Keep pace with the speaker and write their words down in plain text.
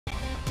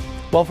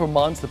Well, for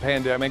months, the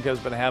pandemic has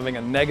been having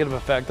a negative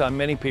effect on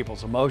many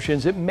people's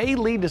emotions. It may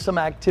lead to some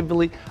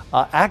actively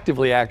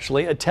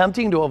actually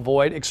attempting to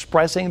avoid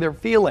expressing their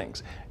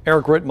feelings.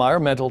 Eric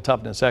Rittmeyer, mental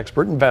toughness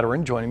expert and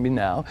veteran, joining me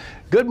now.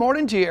 Good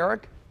morning to you,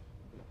 Eric.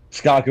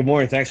 Scott, good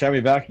morning. Thanks for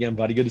having me back again,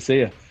 buddy. Good to see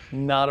you.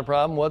 Not a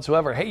problem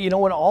whatsoever. Hey, you know,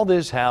 when all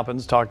this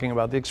happens, talking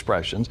about the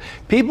expressions,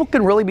 people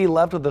can really be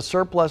left with a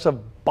surplus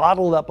of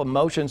bottled up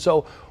emotion.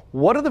 So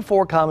what are the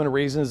four common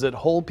reasons that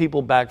hold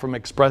people back from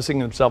expressing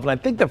themselves? And I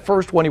think the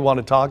first one you want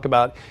to talk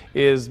about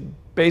is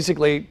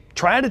basically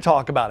trying to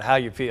talk about how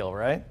you feel,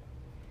 right?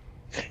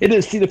 It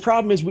is. See, the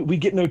problem is we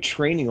get no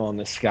training on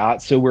this,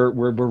 Scott. So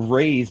we're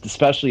raised,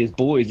 especially as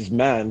boys, as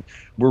men,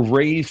 we're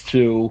raised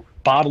to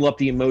bottle up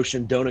the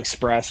emotion, don't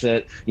express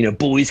it. You know,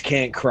 boys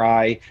can't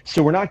cry.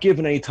 So we're not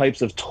given any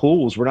types of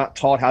tools. We're not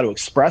taught how to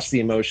express the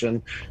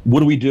emotion. What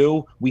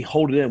do? We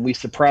hold it in, we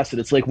suppress it.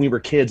 It's like when we were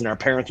kids and our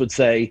parents would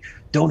say,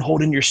 don't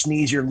hold in your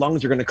sneeze, your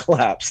lungs are going to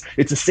collapse.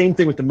 It's the same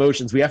thing with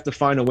emotions. We have to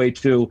find a way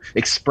to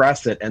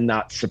express it and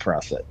not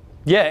suppress it.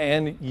 Yeah,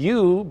 and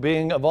you,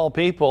 being of all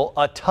people,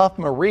 a tough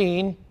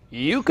Marine,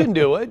 you can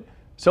do it.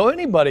 So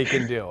anybody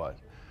can do it,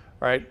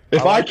 right?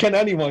 If I can,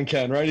 anyone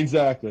can, right?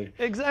 Exactly.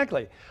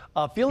 Exactly.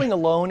 Feeling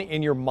alone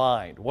in your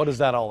mind, what is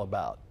that all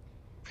about?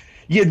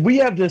 Yeah, we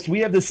have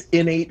this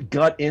innate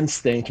gut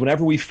instinct.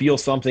 Whenever we feel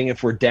something,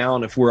 if we're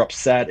down, if we're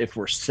upset, if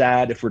we're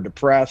sad, if we're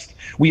depressed,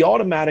 we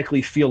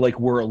automatically feel like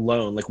we're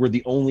alone, like we're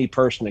the only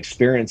person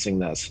experiencing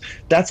this.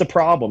 That's a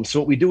problem. So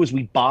what we do is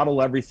we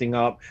bottle everything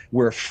up.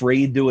 We're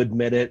afraid to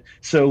admit it.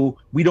 So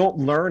we don't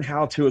learn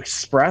how to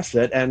express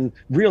it. And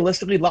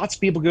realistically, lots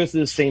of people go through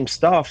the same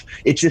stuff.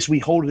 It's just we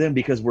hold it in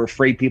because we're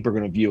afraid people are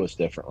going to view us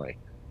differently.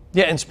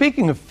 Yeah, and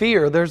speaking of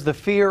fear, there's the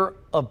fear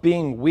of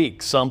being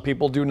weak. Some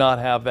people do not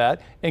have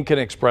that and can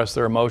express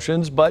their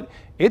emotions, but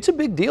it's a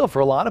big deal for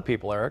a lot of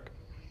people, Eric.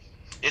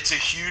 It's a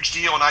huge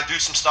deal, and I do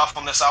some stuff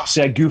on this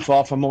outside. I goof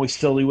off. I'm always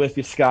silly with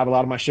you, Scott. A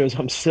lot of my shows,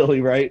 I'm silly,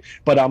 right?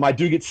 But I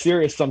do get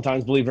serious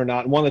sometimes, believe it or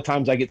not. And one of the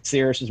times I get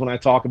serious is when I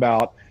talk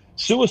about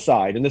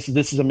suicide, and this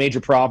is a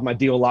major problem. I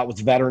deal a lot with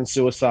veteran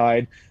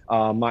suicide.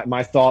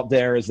 My thought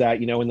there is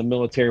that, you know, in the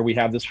military we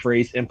have this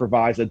phrase: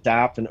 improvise,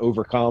 adapt, and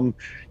overcome.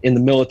 In the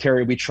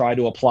military, we try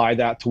to apply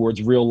that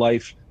towards real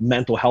life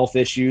mental health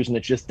issues, and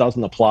it just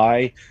doesn't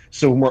apply.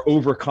 So when we're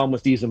overcome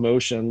with these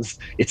emotions,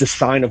 it's a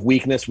sign of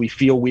weakness. We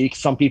feel weak.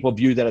 Some people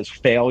view that as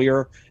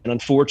failure, and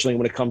unfortunately,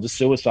 when it comes to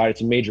suicide,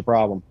 it's a major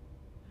problem.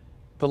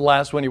 The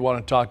last one you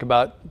want to talk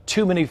about: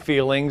 too many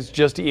feelings,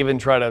 just to even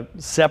try to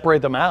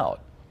separate them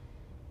out.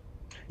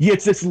 Yeah,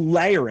 it's this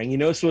layering, you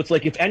know, so it's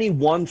like if any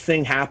one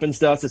thing happens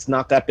to us, it's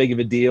not that big of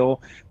a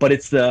deal, but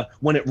it's the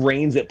when it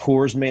rains, it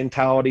pours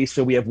mentality.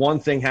 So we have one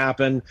thing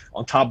happen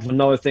on top of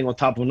another thing on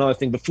top of another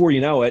thing. Before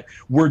you know it,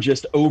 we're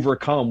just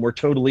overcome. We're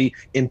totally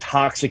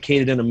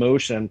intoxicated in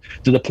emotion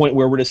to the point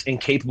where we're just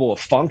incapable of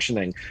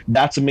functioning.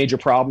 That's a major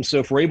problem. So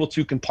if we're able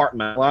to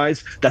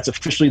compartmentalize, that's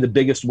officially the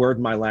biggest word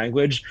in my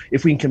language.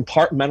 If we can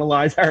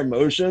compartmentalize our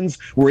emotions,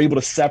 we're able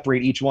to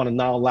separate each one and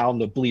not allow them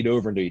to bleed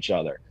over into each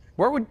other.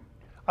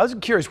 I was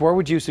curious, where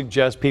would you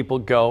suggest people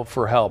go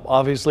for help?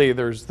 Obviously,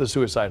 there's the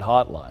suicide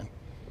hotline.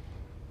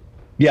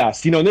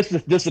 Yes, you know, and this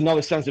is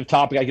another sensitive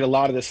topic. I get a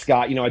lot of this,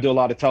 Scott. You know, I do a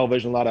lot of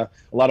television, a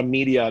lot of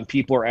media, and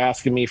people are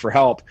asking me for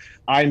help.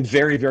 I'm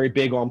very, very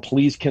big on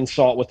please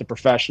consult with a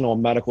professional,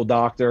 medical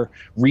doctor,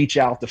 reach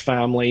out to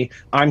family.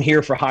 I'm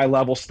here for high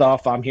level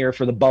stuff. I'm here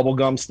for the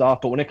bubblegum stuff.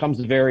 But when it comes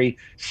to very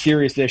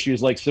serious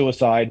issues like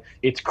suicide,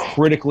 it's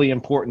critically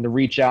important to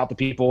reach out to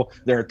people.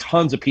 There are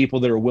tons of people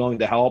that are willing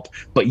to help,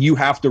 but you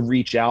have to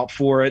reach out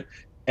for it,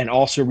 and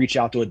also reach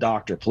out to a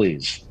doctor,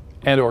 please.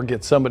 And or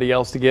get somebody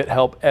else to get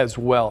help as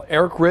well.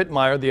 Eric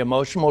Rittmeyer, the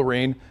Emotional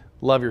Marine.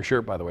 Love your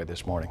shirt, by the way,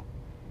 this morning.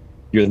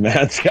 You're the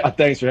man, Scott.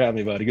 Thanks for having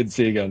me, buddy. Good to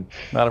see you again.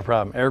 Not a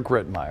problem. Eric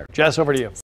Rittmeyer. Jess, over to you.